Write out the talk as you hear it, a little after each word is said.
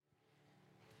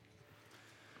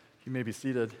You may be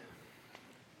seated.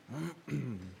 Well,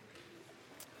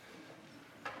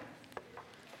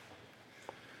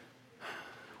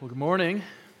 good morning.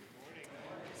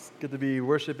 It's good to be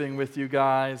worshiping with you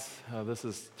guys. This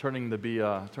is turning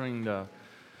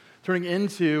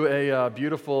into a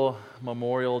beautiful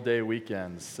Memorial Day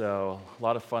weekend. So a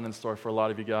lot of fun in store for a lot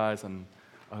of you guys, and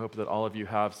I hope that all of you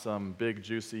have some big,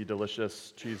 juicy,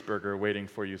 delicious cheeseburger waiting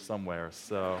for you somewhere.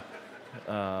 So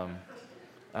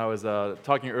I was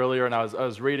talking earlier, and I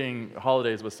was reading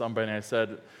holidays with somebody, and I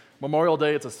said, Memorial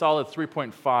Day, it's a solid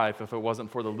 3.5 if it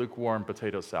wasn't for the lukewarm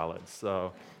potato salad.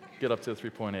 So get up to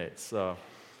 3.8. So,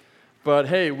 but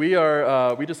hey, we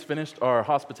just finished our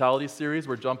hospitality series.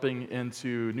 We're jumping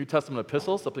into New Testament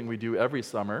epistles, something we do every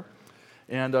summer,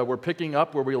 and we're picking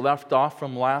up where we left off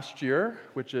from last year,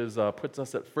 which is puts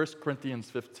us at 1 Corinthians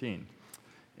 15.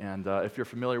 And if you're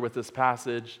familiar with this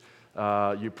passage,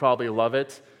 you probably love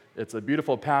it. It's a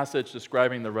beautiful passage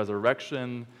describing the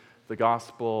resurrection, the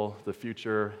gospel, the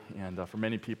future, and for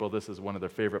many people, this is one of their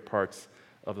favorite parts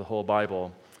of the whole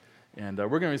Bible. And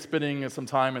we're going to be spending some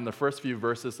time in the first few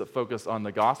verses that focus on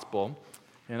the gospel,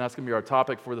 and that's going to be our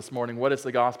topic for this morning. What is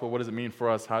the gospel? What does it mean for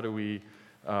us? How do we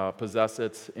possess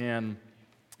it? And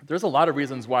there's a lot of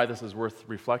reasons why this is worth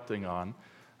reflecting on,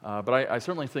 but I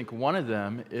certainly think one of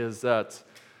them is that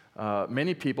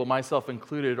many people, myself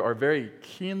included, are very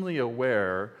keenly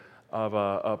aware of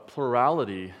a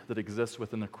plurality that exists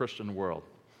within the Christian world.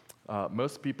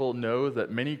 Most people know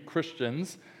that many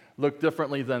Christians look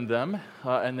differently than them,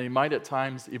 and they might at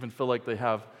times even feel like they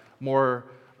have more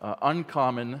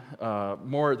uncommon,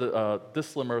 more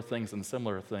dissimilar things than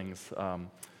similar things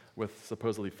with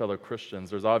supposedly fellow Christians.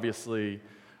 There's obviously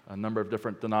a number of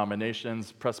different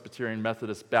denominations: Presbyterian,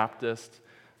 Methodist, Baptist.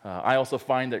 I also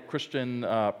find that Christian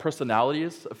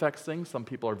personalities affect things. Some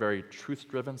people are very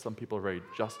truth-driven. Some people are very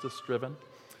justice-driven.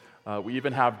 We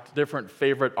even have different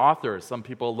favorite authors. Some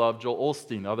people love Joel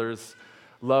Osteen. Others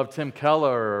love Tim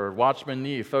Keller or Watchman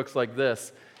Nee, folks like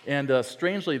this. And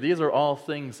strangely, these are all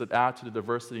things that add to the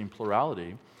diversity and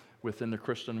plurality within the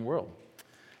Christian world.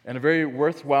 And a very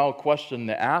worthwhile question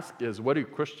to ask is, what do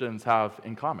Christians have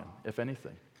in common, if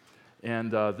anything?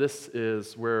 And this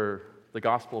is where the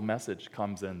gospel message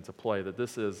comes into play, that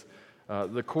this is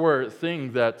the core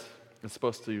thing that is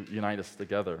supposed to unite us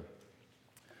together.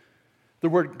 The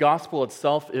word gospel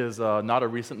itself is not a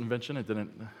recent invention. It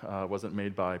wasn't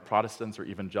made by Protestants or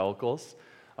evangelicals.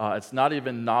 It's not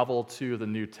even novel to the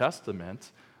New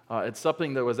Testament. It's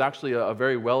something that was actually a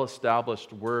very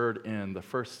well-established word in the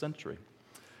first century.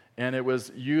 And it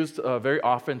was used very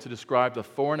often to describe the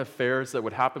foreign affairs that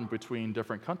would happen between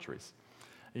different countries.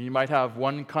 And you might have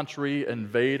one country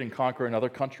invade and conquer another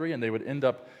country, and they would end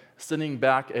up sending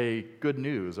back a good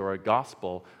news or a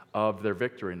gospel of their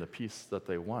victory and the peace that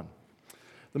they won.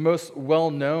 The most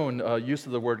well-known use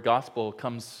of the word gospel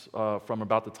comes from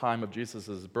about the time of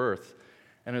Jesus' birth,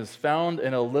 and is found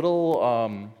in a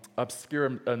little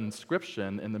obscure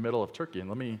inscription in the middle of Turkey. And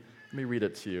let me read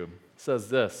it to you. It says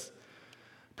this: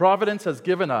 "Providence has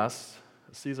given us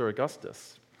Caesar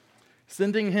Augustus,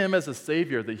 sending him as a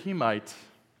savior that he might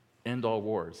end all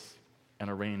wars and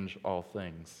arrange all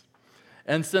things.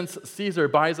 And since Caesar,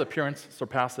 by his appearance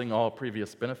surpassing all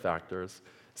previous benefactors,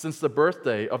 since the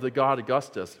birthday of the god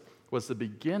Augustus was the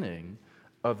beginning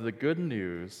of the good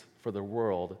news for the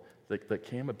world that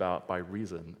came about by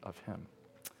reason of him."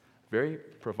 Very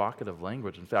provocative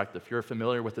language. In fact, if you're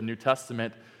familiar with the New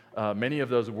Testament, many of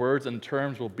those words and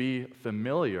terms will be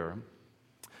familiar.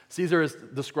 Caesar is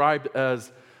described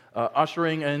as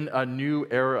ushering in a new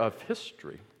era of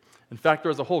history. In fact, there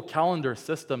was a whole calendar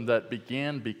system that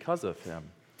began because of him.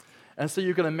 And so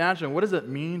you can imagine, what does it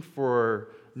mean for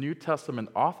New Testament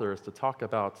authors to talk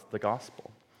about the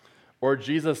gospel, or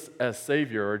Jesus as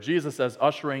Savior, or Jesus as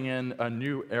ushering in a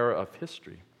new era of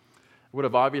history? It would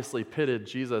have obviously pitted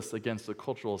Jesus against the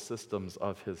cultural systems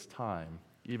of his time,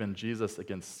 even Jesus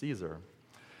against Caesar.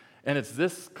 And it's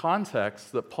this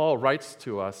context that Paul writes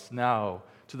to us now,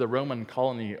 to the Roman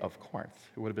colony of Corinth,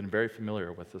 who would have been very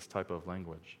familiar with this type of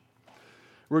language.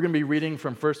 We're going to be reading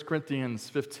from 1 Corinthians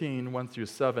 15, 1 through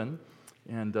 7,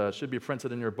 and it should be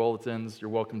printed in your bulletins. You're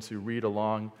welcome to read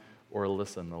along or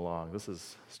listen along. This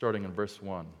is starting in verse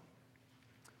 1.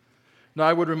 "Now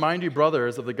I would remind you,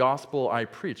 brothers, of the gospel I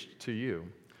preached to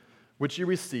you, which you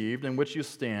received, in which you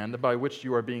stand, and by which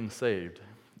you are being saved,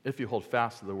 if you hold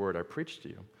fast to the word I preached to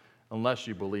you, unless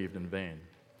you believed in vain.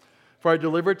 For I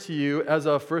delivered to you as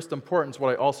of first importance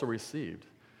what I also received,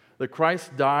 that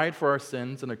Christ died for our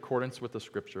sins in accordance with the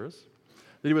Scriptures,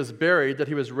 that he was buried, that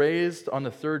he was raised on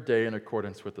the third day in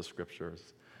accordance with the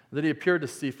Scriptures, that he appeared to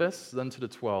Cephas, then to the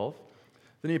 12.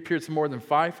 Then he appeared to more than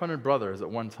 500 brothers at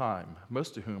one time,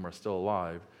 most of whom are still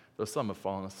alive, though some have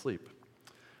fallen asleep.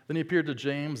 Then he appeared to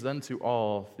James, then to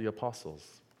all the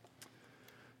apostles.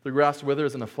 The grass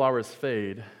withers and the flowers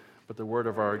fade, but the word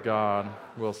of our God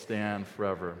will stand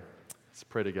forever. Let's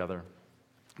pray together.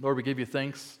 Lord, we give you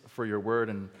thanks for your word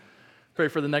and pray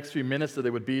for the next few minutes that it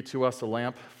would be to us a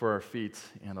lamp for our feet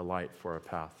and a light for our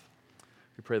path.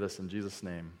 We pray this in Jesus'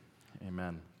 name.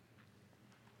 Amen.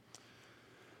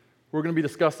 We're going to be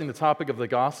discussing the topic of the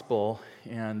gospel,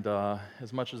 and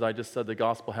as much as I just said the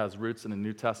gospel has roots in the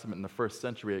New Testament in the first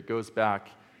century, it goes back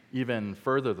even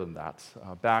further than that,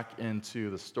 back into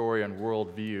the story and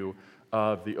worldview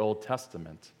of the Old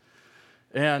Testament.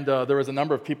 And there was a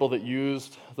number of people that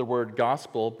used the word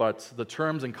gospel, but the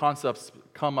terms and concepts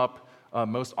come up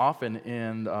most often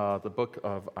in the book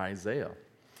of Isaiah.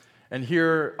 And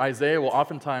here, Isaiah will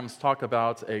oftentimes talk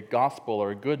about a gospel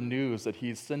or good news that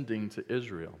he's sending to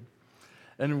Israel.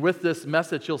 And with this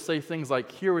message, he'll say things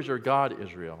like, "Here is your God,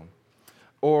 Israel,"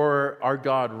 or "Our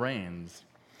God reigns."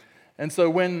 And so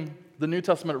when the New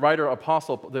Testament writer,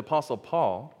 the Apostle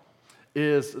Paul,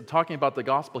 is talking about the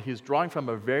gospel, he's drawing from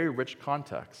a very rich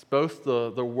context, both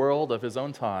the world of his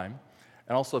own time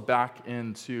and also back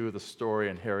into the story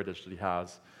and heritage that he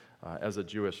has as a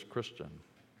Jewish Christian.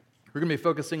 We're going to be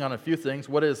focusing on a few things.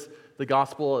 What is the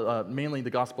gospel? Mainly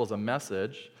the gospel as a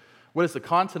message. What is the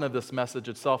content of this message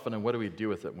itself, and then what do we do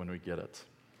with it when we get it?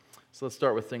 So let's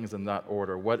start with things in that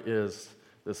order. What is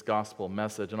this gospel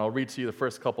message? And I'll read to you the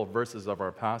first couple of verses of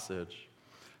our passage.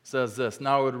 It says this,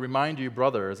 "Now I would remind you,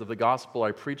 brothers, of the gospel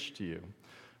I preached to you,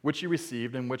 which you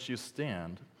received, in which you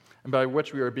stand, and by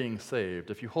which we are being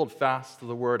saved, if you hold fast to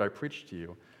the word I preached to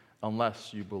you,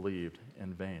 unless you believed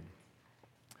in vain."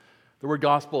 The word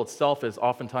gospel itself is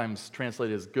oftentimes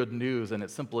translated as good news, and it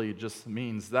simply just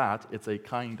means that it's a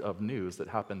kind of news that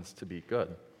happens to be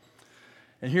good.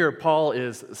 And here Paul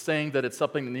is saying that it's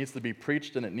something that needs to be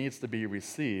preached and it needs to be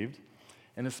received.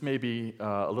 And this may be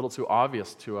a little too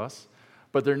obvious to us,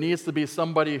 but there needs to be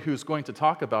somebody who's going to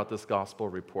talk about this gospel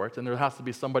report, and there has to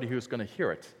be somebody who's going to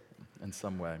hear it in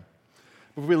some way.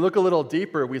 If we look a little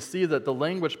deeper, we see that the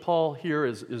language Paul here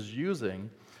is using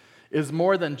is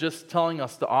more than just telling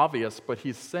us the obvious, but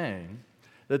he's saying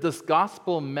that this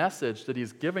gospel message that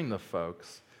he's giving the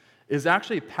folks is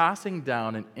actually passing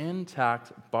down an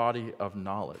intact body of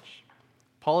knowledge.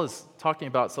 Paul is talking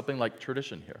about something like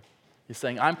tradition here. He's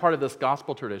saying, I'm part of this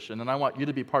gospel tradition, and I want you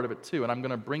to be part of it too, and I'm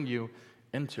going to bring you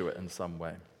into it in some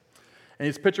way. And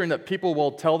he's picturing that people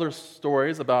will tell their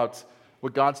stories about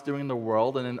what God's doing in the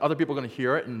world, and then other people are going to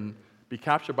hear it and be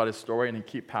captured by his story, and he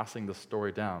keep passing the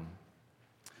story down.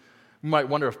 We might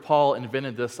wonder if Paul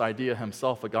invented this idea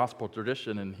himself, a gospel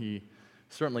tradition, and he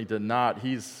certainly did not.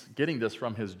 He's getting this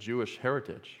from his Jewish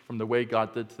heritage, from the way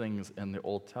God did things in the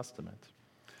Old Testament.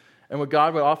 And what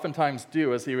God would oftentimes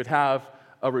do is he would have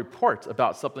a report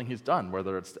about something he's done,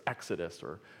 whether it's the Exodus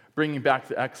or bringing back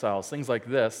the exiles, things like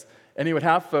this, and he would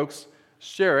have folks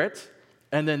share it,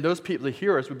 and then those people, the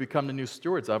hearers, would become the new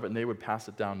stewards of it, and they would pass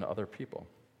it down to other people.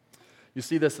 You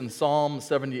see this in Psalm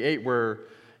 78, where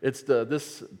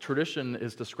this tradition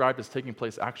is described as taking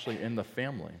place actually in the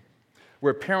family,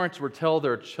 where parents would tell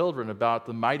their children about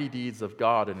the mighty deeds of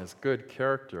God and his good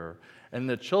character, and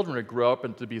the children would grow up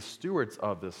and to be stewards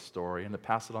of this story and to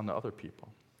pass it on to other people.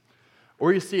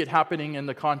 Or you see it happening in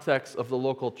the context of the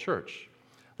local church,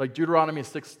 like Deuteronomy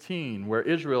 16, where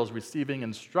Israel is receiving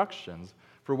instructions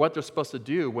for what they're supposed to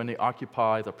do when they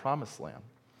occupy the promised land.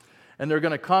 And they're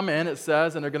going to come in, it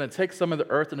says, and they're going to take some of the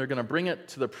earth and they're going to bring it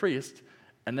to the priest.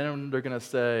 And then they're going to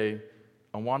say,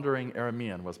 "A wandering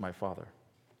Aramean was my father."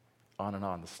 On and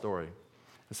on, the story.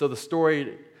 And so the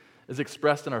story is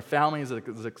expressed in our families, it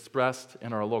is expressed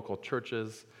in our local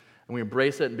churches, and we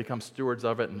embrace it and become stewards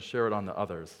of it and share it on to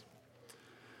others.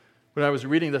 When I was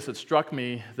reading this, it struck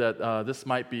me that this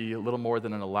might be a little more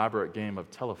than an elaborate game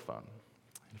of telephone.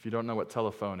 If you don't know what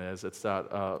telephone is, it's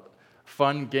that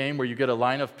fun game where you get a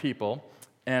line of people,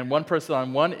 and one person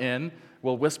on one end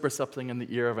will whisper something in the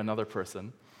ear of another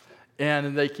person,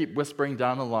 and they keep whispering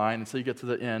down the line until you get to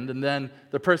the end, and then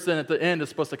the person at the end is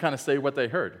supposed to kind of say what they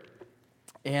heard.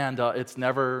 And it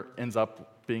never ends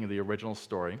up being the original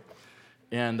story.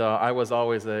 And I was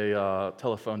always a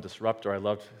telephone disruptor. I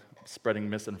loved spreading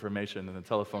misinformation in the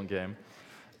telephone game.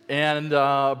 And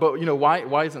but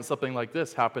why isn't something like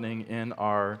this happening in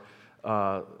our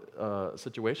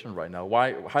situation right now?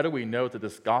 How do we know that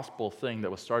this gospel thing that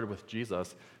was started with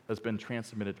Jesus has been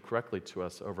transmitted correctly to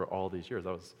us over all these years?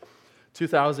 That was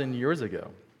 2,000 years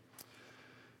ago.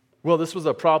 Well, this was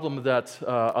a problem that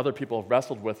other people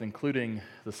wrestled with, including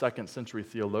the second century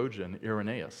theologian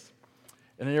Irenaeus.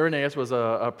 And Irenaeus was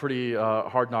a pretty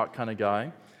hard-knock kind of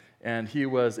guy, and he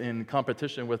was in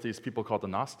competition with these people called the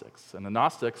Gnostics. And the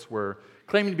Gnostics were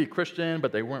claiming to be Christian,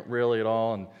 but they weren't really at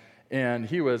all. And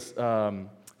he was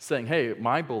saying, hey,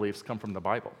 my beliefs come from the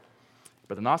Bible.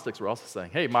 But the Gnostics were also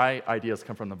saying, hey, my ideas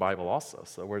come from the Bible also,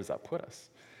 so where does that put us?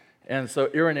 And so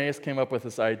Irenaeus came up with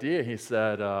this idea. He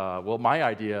said, well, my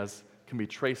ideas can be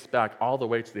traced back all the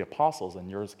way to the apostles,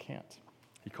 and yours can't.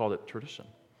 He called it tradition.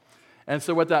 And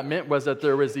so what that meant was that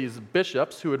there was these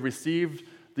bishops who had received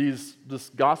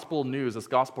this gospel news, this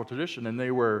gospel tradition, and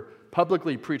they were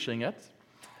publicly preaching it,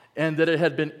 and that it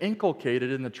had been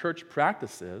inculcated in the church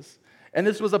practices, and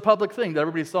this was a public thing that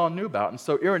everybody saw and knew about. And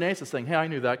so Irenaeus is saying, hey, I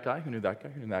knew that guy, who knew that guy,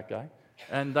 who knew that guy,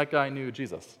 and that guy knew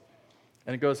Jesus.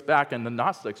 And it goes back, and the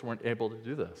Gnostics weren't able to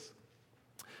do this.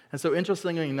 And so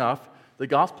interestingly enough, the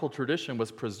gospel tradition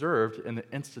was preserved in the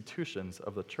institutions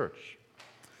of the church.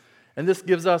 And this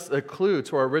gives us a clue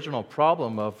to our original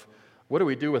problem of what do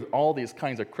we do with all these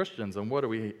kinds of Christians and what do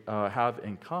we have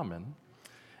in common?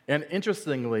 And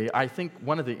interestingly, I think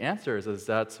one of the answers is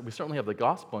that we certainly have the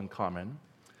gospel in common,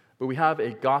 but we have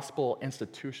a gospel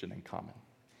institution in common.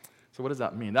 So what does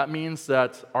that mean? That means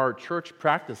that our church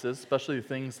practices, especially the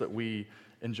things that we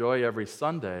enjoy every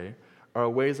Sunday, are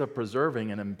ways of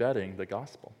preserving and embedding the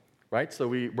gospel, right? So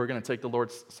we're going to take the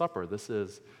Lord's Supper. This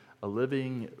is a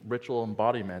living ritual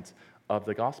embodiment of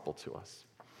the gospel to us.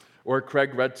 Or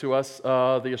Craig read to us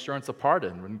the assurance of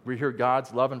pardon, when we hear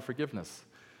God's love and forgiveness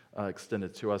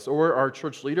extended to us. Or our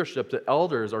church leadership, the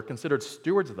elders, are considered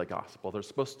stewards of the gospel. They're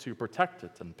supposed to protect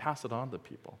it and pass it on to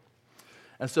people.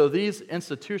 And so these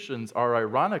institutions are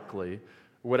ironically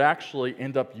what actually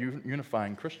end up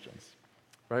unifying Christians,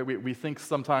 right? We think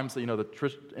sometimes that,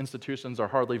 the institutions are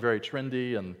hardly very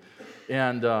trendy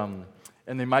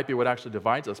and they might be what actually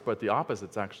divides us, but the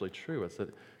opposite's actually true. It's that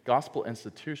gospel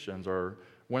institutions are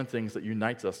one of the things that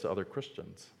unites us to other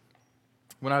Christians.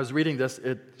 When I was reading this,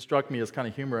 it struck me as kind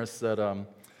of humorous that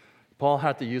Paul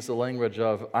had to use the language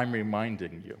of, I'm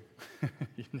reminding you.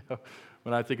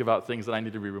 When I think about things that I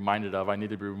need to be reminded of, I need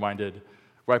to be reminded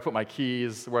where I put my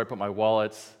keys, where I put my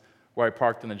wallets, where I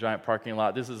parked in a giant parking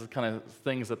lot. This is the kind of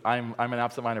things that I'm an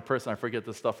absent-minded person. I forget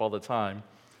this stuff all the time.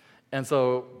 And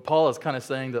so Paul is kind of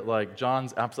saying that,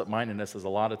 John's absent-mindedness is a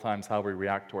lot of times how we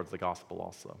react towards the gospel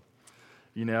also.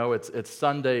 It's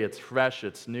Sunday, it's fresh,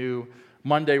 it's new.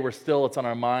 Monday, it's on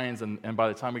our minds, and by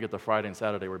the time we get to Friday and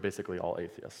Saturday, we're basically all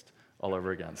atheists all over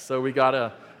again. So we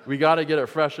gotta get it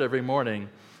fresh every morning.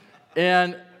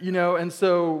 And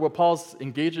so what Paul's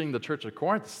engaging the church of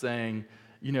Corinth is saying,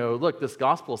 look, this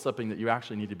gospel is something that you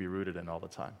actually need to be rooted in all the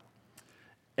time.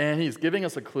 And he's giving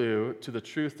us a clue to the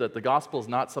truth that the gospel is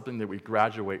not something that we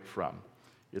graduate from.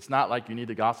 It's not like you need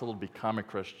the gospel to become a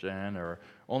Christian, or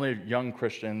only young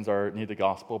Christians need the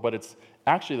gospel, but it's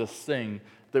actually this thing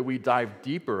that we dive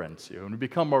deeper into and we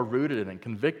become more rooted in and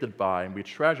convicted by, and we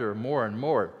treasure more and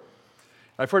more.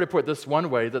 I've heard it put this one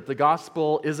way, that the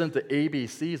gospel isn't the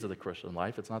ABCs of the Christian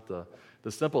life. It's not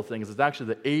the simple things. It's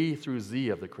actually the A through Z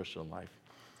of the Christian life.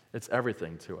 It's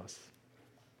everything to us.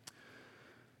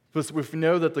 But if we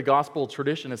know that the gospel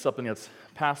tradition is something that's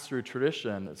passed through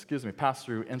institutions,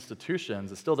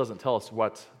 it still doesn't tell us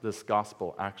what this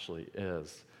gospel actually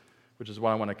is, which is what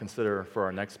I want to consider for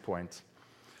our next point.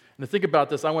 And to think about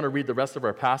this, I want to read the rest of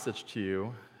our passage to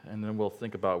you, and then we'll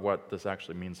think about what this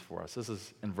actually means for us. This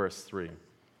is in verse 3.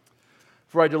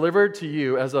 For I delivered to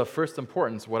you as of first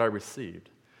importance what I received,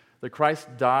 that Christ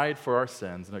died for our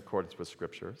sins in accordance with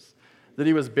Scriptures, that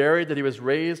he was buried, that he was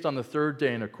raised on the third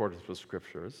day in accordance with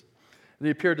Scriptures, that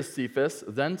he appeared to Cephas,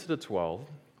 then to the 12,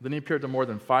 then he appeared to more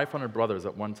than 500 brothers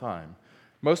at one time,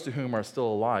 most of whom are still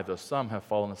alive, though some have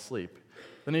fallen asleep.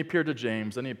 Then he appeared to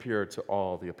James, then he appeared to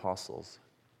all the apostles.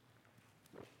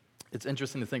 It's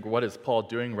interesting to think, what is Paul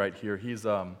doing right here? He's,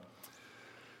 I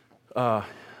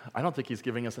don't think he's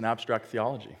giving us an abstract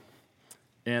theology.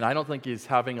 And I don't think he's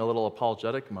having a little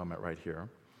apologetic moment right here.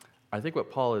 I think what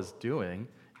Paul is doing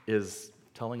is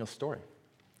telling a story.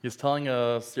 He's telling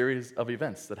a series of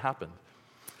events that happened.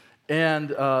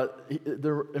 And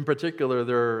in particular,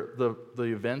 they're the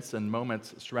events and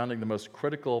moments surrounding the most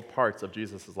critical parts of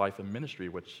Jesus' life and ministry,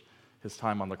 which his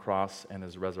time on the cross and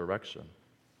his resurrection.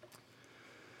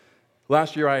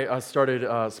 Last year, I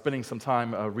started spending some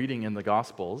time reading in the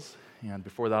Gospels, and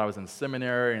before that, I was in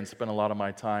seminary and spent a lot of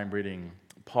my time reading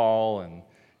Paul,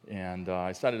 and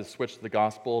I decided to switch to the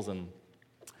Gospels, and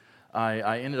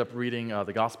I ended up reading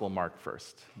the Gospel of Mark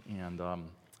first. And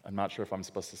I'm not sure if I'm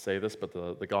supposed to say this, but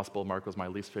the Gospel of Mark was my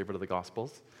least favorite of the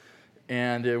Gospels.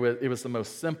 And it was the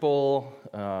most simple.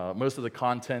 Most of the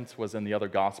content was in the other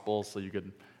Gospels, so you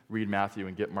could read Matthew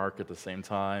and get Mark at the same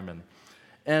time.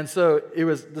 And so it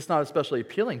was just not especially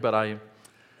appealing, but I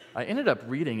ended up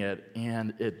reading it,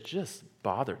 and it just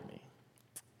bothered me.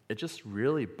 It just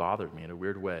really bothered me in a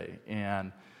weird way.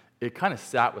 And it kind of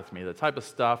sat with me, the type of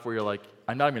stuff where you're like,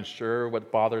 I'm not even sure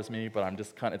what bothers me, but I'm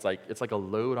just kind of, it's like a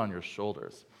load on your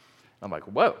shoulders. I'm like,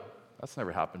 whoa, that's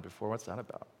never happened before. What's that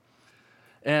about?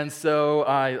 And so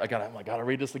I got to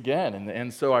read this again.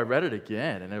 And so I read it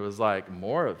again, and it was like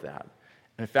more of that.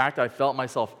 In fact, I felt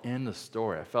myself in the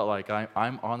story. I felt like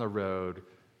I'm on the road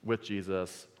with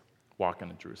Jesus walking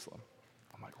to Jerusalem.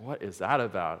 I'm like, what is that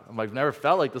about? I'm like, I've never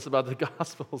felt like this about the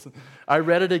Gospels. I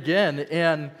read it again,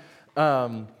 and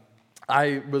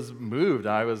I was moved.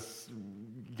 I was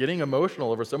getting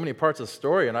emotional over so many parts of the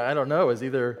story, and I don't know. It was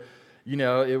either,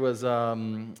 it was,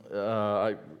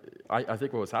 I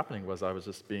think what was happening was I was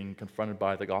just being confronted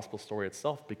by the gospel story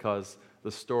itself, because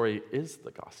the story is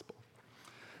the gospel.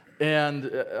 And,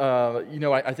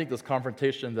 I think this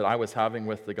confrontation that I was having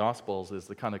with the Gospels is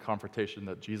the kind of confrontation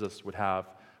that Jesus would have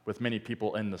with many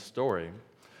people in the story,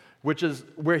 which is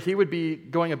where he would be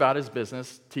going about his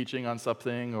business, teaching on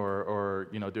something or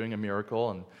doing a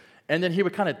miracle. And then he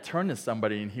would kind of turn to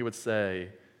somebody and he would say,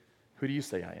 "Who do you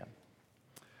say I am?"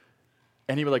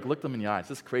 And he would look them in the eyes.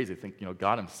 This is crazy. I think,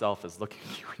 God himself is looking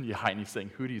you in the eye and he's saying,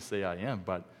 "Who do you say I am?"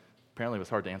 But apparently it was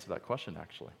hard to answer that question,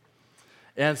 actually.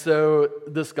 And so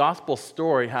this gospel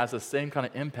story has the same kind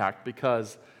of impact,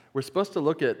 because we're supposed to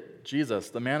look at Jesus,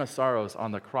 the man of sorrows,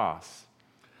 on the cross.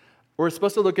 We're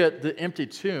supposed to look at the empty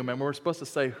tomb, and we're supposed to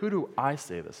say, who do I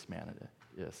say this man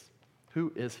is?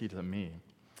 Who is he to me?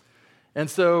 And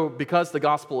so because the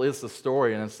gospel is the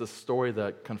story, and it's the story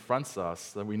that confronts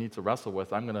us, that we need to wrestle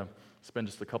with, I'm going to spend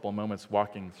just a couple of moments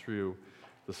walking through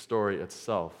the story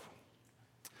itself.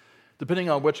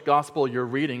 Depending on which gospel you're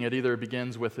reading, it either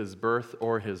begins with his birth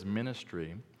or his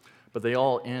ministry, but they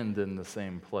all end in the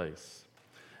same place.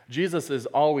 Jesus is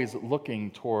always looking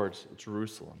towards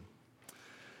Jerusalem.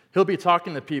 He'll be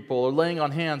talking to people or laying on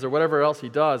hands or whatever else he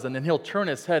does, and then he'll turn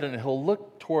his head and he'll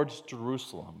look towards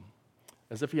Jerusalem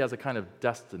as if he has a kind of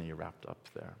destiny wrapped up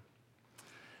there.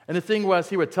 And the thing was,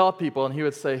 he would tell people and he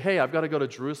would say, "Hey, I've got to go to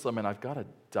Jerusalem and I've got to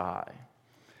die."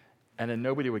 And then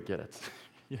nobody would get it.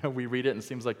 We read it and it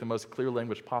seems like the most clear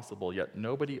language possible, yet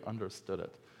nobody understood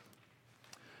it.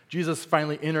 Jesus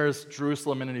finally enters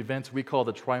Jerusalem in an event we call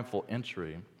the triumphal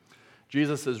entry.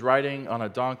 Jesus is riding on a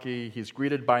donkey. He's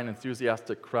greeted by an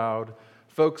enthusiastic crowd.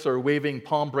 Folks are waving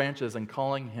palm branches and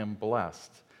calling him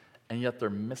blessed, and yet they're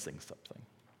missing something.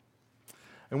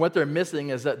 And what they're missing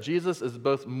is that Jesus is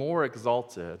both more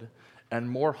exalted and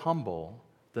more humble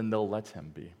than they'll let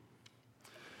him be.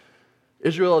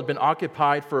 Israel had been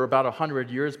occupied for about 100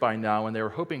 years by now, and they were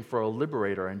hoping for a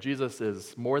liberator, and Jesus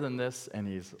is more than this, and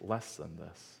he's less than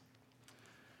this.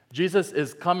 Jesus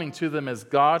is coming to them as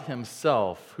God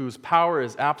himself, whose power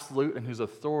is absolute and whose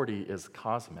authority is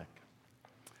cosmic.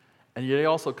 And yet he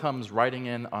also comes riding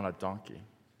in on a donkey.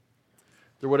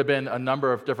 There would have been a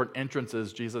number of different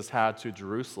entrances Jesus had to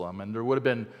Jerusalem, and there would have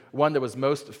been one that was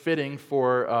most fitting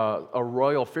for a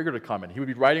royal figure to come in. He would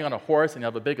be riding on a horse and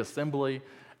have a big assembly,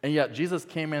 and yet Jesus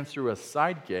came in through a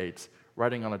side gate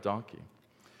riding on a donkey.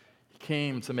 He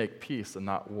came to make peace and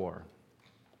not war.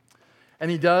 And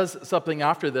he does something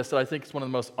after this that I think is one of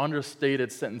the most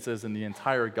understated sentences in the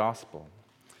entire gospel.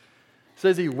 It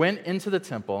says he went into the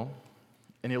temple,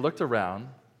 and he looked around,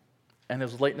 and it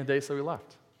was late in the day, so he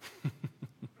left.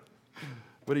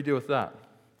 What do you do with that?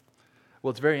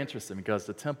 Well, it's very interesting because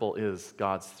the temple is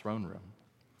God's throne room.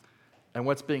 And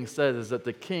what's being said is that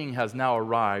the king has now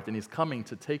arrived, and he's coming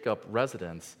to take up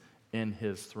residence in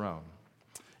his throne,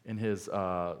 in his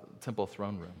temple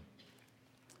throne room.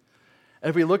 And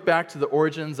if we look back to the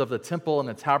origins of the temple and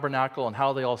the tabernacle and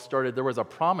how they all started, there was a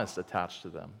promise attached to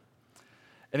them.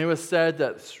 And it was said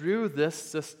that through this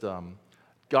system,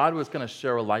 God was going to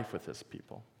share a life with his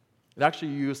people. It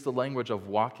actually used the language of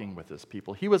walking with his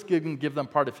people. He was going to give them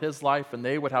part of his life, and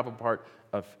they would have a part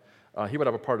of he would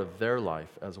have a part of their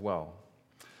life as well.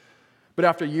 But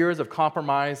after years of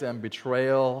compromise and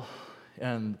betrayal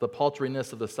and the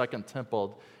paltriness of the second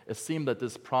temple, it seemed that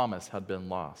this promise had been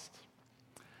lost.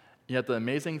 Yet the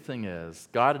amazing thing is,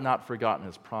 God had not forgotten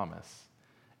his promise.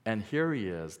 And here he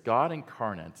is, God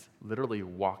incarnate, literally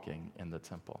walking in the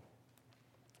temple.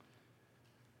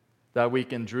 That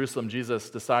week in Jerusalem, Jesus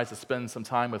decides to spend some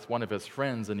time with one of his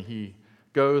friends, and he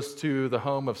goes to the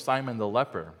home of Simon the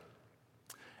leper.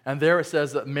 And there it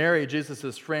says that Mary,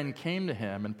 Jesus' friend, came to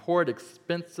him and poured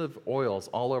expensive oils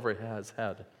all over his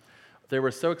head. They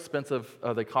were so expensive,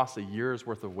 they cost a year's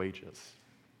worth of wages.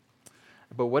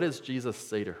 But what does Jesus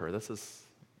say to her? This is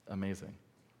amazing.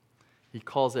 He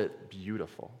calls it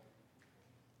beautiful.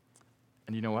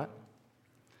 And you know what?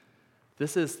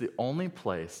 this is the only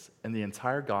place in the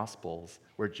entire Gospels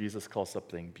where Jesus calls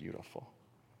something beautiful.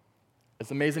 It's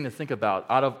amazing to think about.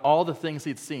 Out of all the things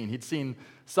he'd seen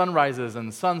sunrises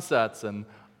and sunsets and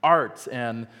art,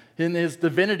 and in his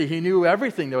divinity, he knew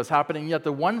everything that was happening, yet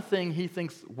the one thing he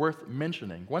thinks worth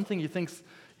mentioning, one thing he thinks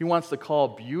he wants to call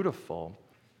beautiful,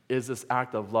 is this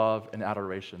act of love and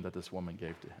adoration that this woman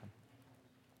gave to him.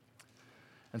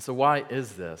 And so why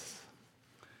is this?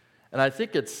 And I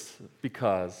think it's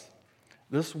because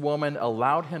this woman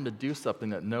allowed him to do something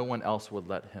that no one else would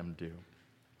let him do.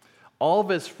 All of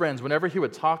his friends, whenever he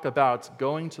would talk about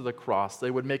going to the cross,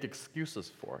 they would make excuses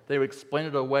for it. They would explain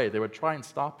it away. They would try and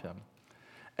stop him.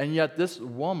 And yet this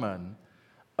woman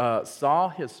saw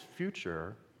his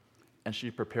future, and she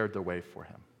prepared the way for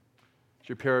him.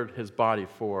 She prepared his body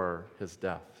for his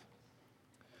death.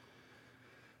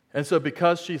 And so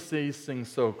because she sees things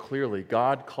so clearly,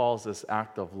 God calls this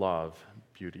act of love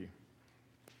beauty.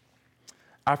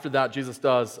 After that, Jesus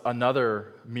does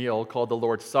another meal called the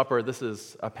Lord's Supper. This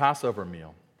is a Passover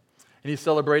meal. And he's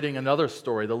celebrating another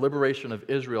story, the liberation of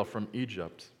Israel from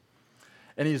Egypt.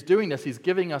 And he's doing this, he's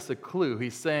giving us a clue.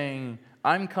 He's saying,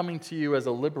 I'm coming to you as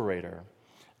a liberator.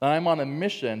 And I'm on a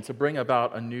mission to bring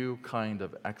about a new kind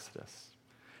of exodus.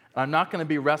 I'm not going to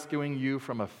be rescuing you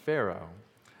from a Pharaoh.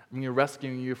 I'm going to be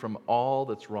rescuing you from all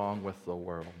that's wrong with the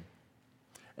world.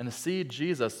 And to see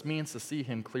Jesus means to see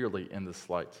him clearly in this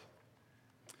light.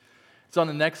 It's on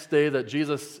the next day that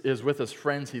Jesus is with his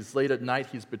friends. He's late at night.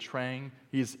 He's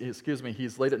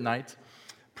late at night,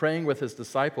 praying with his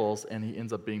disciples, and he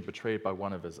ends up being betrayed by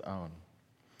one of his own.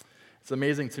 It's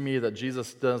amazing to me that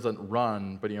Jesus doesn't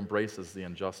run, but he embraces the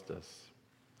injustice.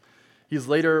 He's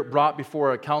later brought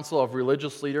before a council of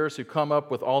religious leaders who come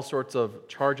up with all sorts of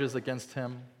charges against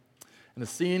him. And the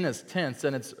scene is tense,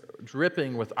 and it's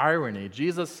dripping with irony.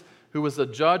 Jesus, who was the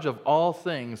judge of all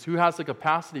things, who has the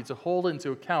capacity to hold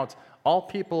into account all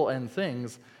people and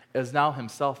things, is now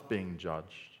himself being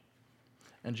judged.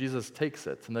 And Jesus takes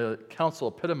it, and the council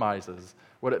epitomizes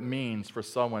what it means for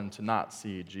someone to not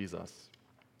see Jesus.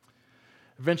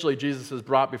 Eventually, Jesus is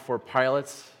brought before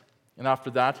Pilate, and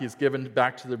after that, he's given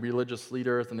back to the religious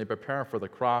leaders, and they prepare him for the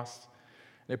cross.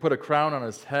 They put a crown on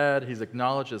his head. He's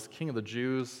acknowledged as King of the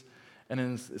Jews, and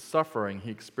in his suffering, he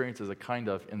experiences a kind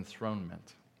of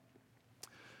enthronement.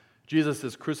 Jesus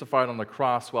is crucified on the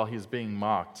cross while he's being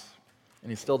mocked, and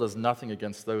he still does nothing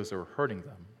against those who are hurting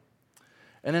them.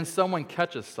 And then someone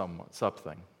catches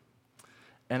something,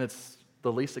 and it's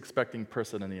the least expecting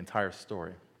person in the entire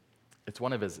story. It's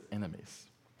one of his enemies.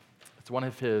 It's one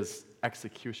of his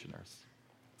executioners.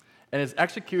 And his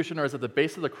executioner is at the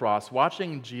base of the cross,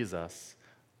 watching Jesus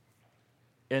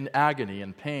in agony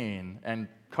and pain and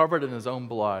covered in his own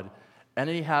blood, and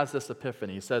he has this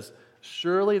epiphany. He says,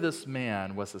 surely this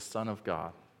man was the Son of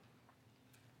God.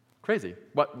 Crazy.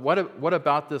 What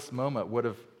about this moment would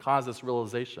have caused this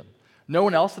realization? No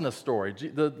one else in the story,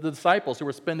 the disciples who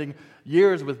were spending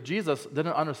years with Jesus,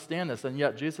 didn't understand this, and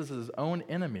yet Jesus, his own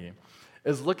enemy,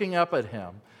 is looking up at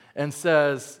him and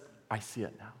says, I see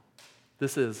it now.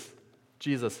 This is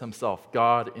Jesus himself,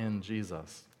 God in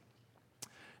Jesus.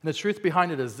 And the truth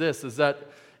behind it is this, is that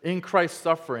in Christ's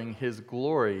suffering, his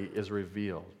glory is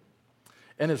revealed.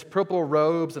 And his purple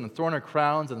robes and thorn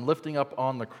crowns and lifting up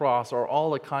on the cross are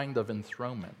all a kind of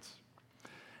enthronement.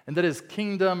 And that his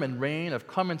kingdom and reign have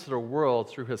come into the world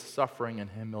through his suffering and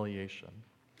humiliation.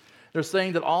 They're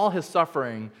saying that in all of his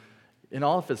suffering,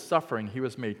 he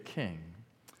was made king.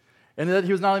 And that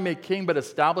he was not only made king, but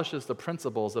establishes the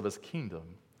principles of his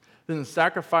kingdom. That in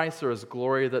sacrifice there is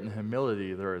glory, that in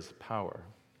humility there is power.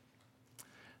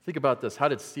 Think about this. How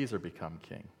did Caesar become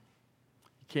king?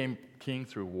 He became king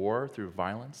through war, through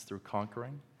violence, through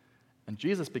conquering. And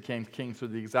Jesus became king through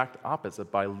the exact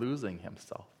opposite, by losing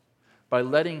himself, by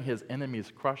letting his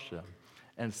enemies crush him.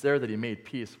 And it's there that he made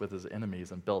peace with his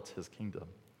enemies and built his kingdom.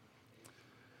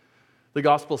 The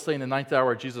Gospels say in the ninth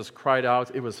hour, Jesus cried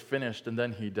out, it was finished, and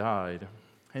then he died.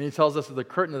 And he tells us that the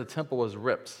curtain of the temple was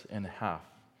ripped in half.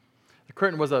 The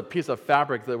curtain was a piece of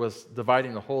fabric that was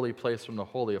dividing the holy place from the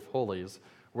Holy of Holies,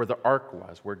 where the ark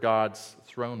was, where God's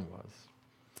throne was.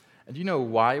 And do you know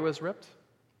why it was ripped?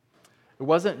 It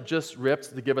wasn't just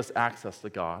ripped to give us access to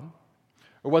God.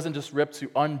 It wasn't just ripped to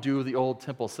undo the old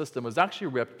temple system. It was actually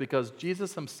ripped because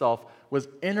Jesus himself was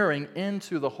entering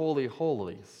into the Holy of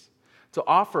Holies to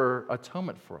offer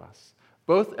atonement for us,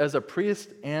 both as a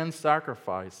priest and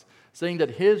sacrifice, saying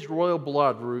that his royal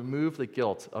blood will remove the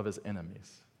guilt of his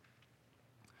enemies.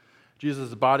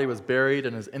 Jesus' body was buried,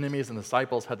 and his enemies and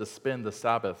disciples had to spend the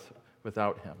Sabbath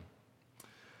without him.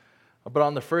 But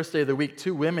on the first day of the week,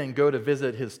 two women go to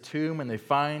visit his tomb, and they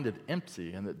find it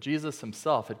empty, and that Jesus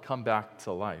himself had come back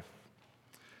to life.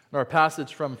 And our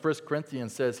passage from 1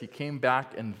 Corinthians says he came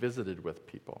back and visited with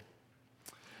people.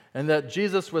 And that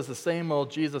Jesus was the same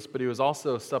old Jesus, but he was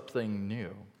also something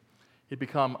new. He'd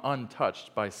become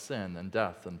untouched by sin and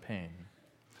death and pain.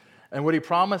 And what he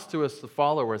promised to his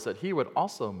followers that he would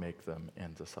also make them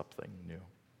into something new.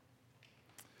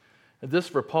 And this,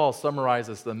 for Paul,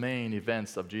 summarizes the main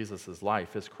events of Jesus'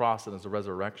 life, his cross and his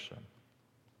resurrection.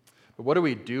 But what do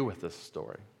we do with this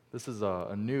story? This is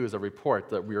a news, a report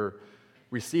that we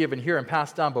receive and hear and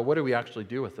pass down, but what do we actually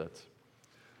do with it?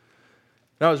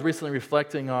 Now, I was recently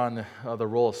reflecting on the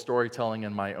role of storytelling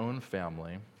in my own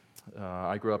family.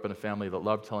 I grew up in a family that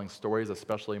loved telling stories,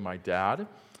 especially my dad,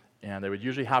 and they would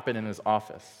usually happen in his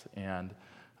office. And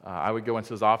I would go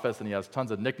into his office, and he has tons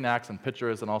of knickknacks and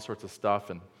pictures and all sorts of stuff,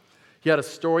 and he had a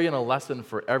story and a lesson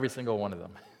for every single one of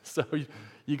them. So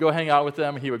you go hang out with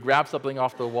him, he would grab something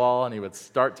off the wall, and he would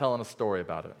start telling a story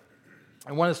about it.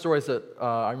 And one of the stories that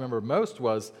I remember most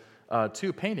was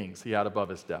two paintings he had above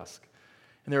his desk.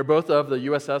 And they were both of the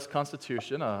USS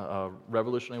Constitution, a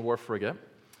Revolutionary War frigate.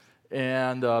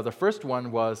 And the first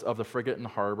one was of the frigate in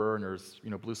harbor, and there's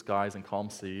blue skies and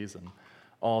calm seas and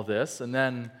all this. And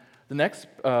then the next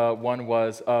one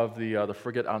was of the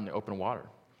frigate out in the open water.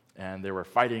 And they were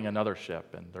fighting another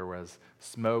ship, and there was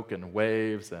smoke and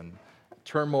waves and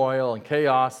turmoil and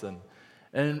chaos.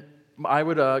 And I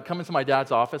would come into my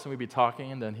dad's office, and we'd be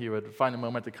talking, and then he would find a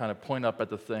moment to kind of point up at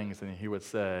the things, and he would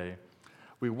say,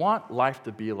 "We want life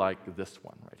to be like this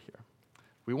one right here.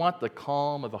 We want the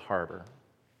calm of the harbor."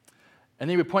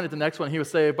 And he would point at the next one, and he would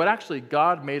say, "But actually,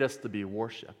 God made us to be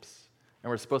warships,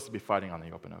 and we're supposed to be fighting on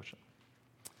the open ocean."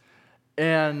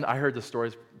 And I heard the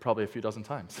stories probably a few dozen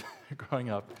times growing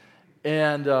up.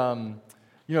 And,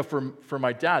 for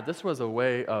my dad, this was a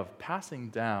way of passing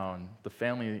down the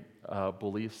family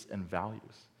beliefs and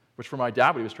values, which for my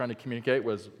dad, what he was trying to communicate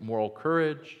was moral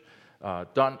courage,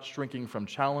 not shrinking from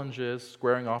challenges,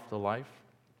 squaring off to life.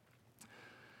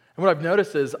 And what I've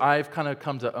noticed is I've kind of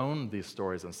come to own these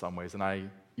stories in some ways, and I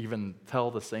even tell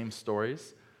the same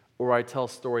stories, or I tell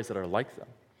stories that are like them.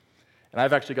 And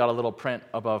I've actually got a little print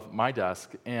above my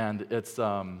desk, and it's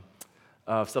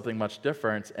of something much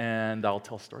different, and I'll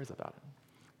tell stories about it.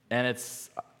 And it's,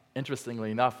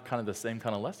 interestingly enough, kind of the same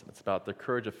kind of lesson. It's about the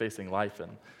courage of facing life,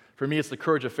 and for me, it's the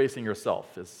courage of facing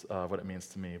yourself is what it means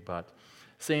to me. But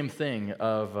same thing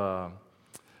of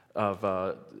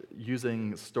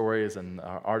using stories and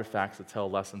artifacts to tell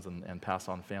lessons and pass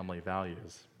on family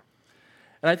values.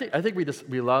 And I think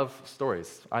we love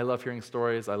stories. I love hearing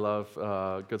stories. I love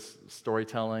good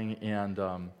storytelling,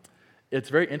 and it's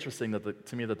very interesting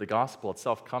to me that the gospel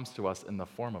itself comes to us in the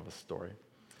form of a story.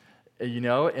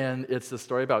 And it's the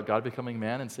story about God becoming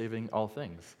man and saving all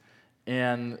things.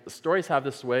 And stories have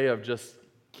this way of just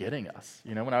getting us.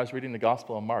 When I was reading the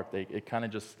Gospel of Mark, it kind of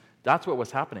just, that's what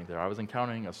was happening there. I was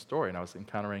encountering a story, and I was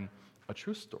encountering a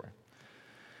true story.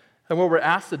 And what we're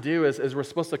asked to do is we're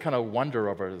supposed to kind of wonder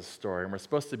over the story, and we're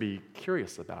supposed to be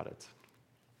curious about it.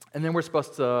 And then we're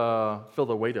supposed to feel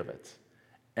the weight of it,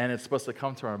 and it's supposed to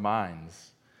come to our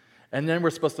minds. And then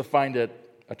we're supposed to find it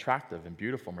attractive and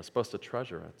beautiful, and we're supposed to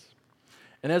treasure it.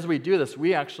 And as we do this,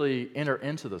 we actually enter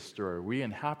into the story. We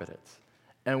inhabit it.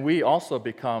 And we also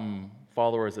become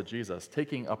followers of Jesus,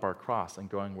 taking up our cross and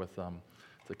going with them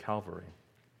to Calvary.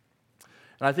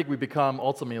 And I think we become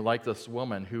ultimately like this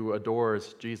woman who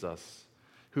adores Jesus,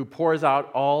 who pours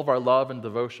out all of our love and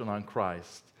devotion on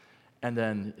Christ, and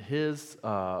then his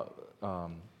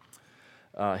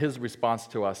response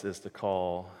to us is to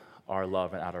call our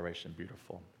love and adoration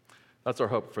beautiful. That's our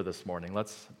hope for this morning.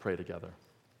 Let's pray together.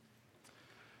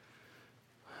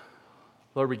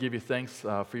 Lord, we give you thanks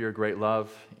for your great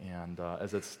love, and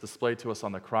as it's displayed to us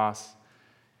on the cross,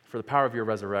 for the power of your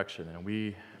resurrection. And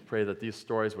we pray that these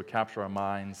stories would capture our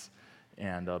minds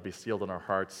and be sealed in our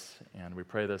hearts. And we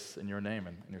pray this in your name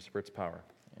and in your Spirit's power.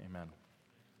 Amen.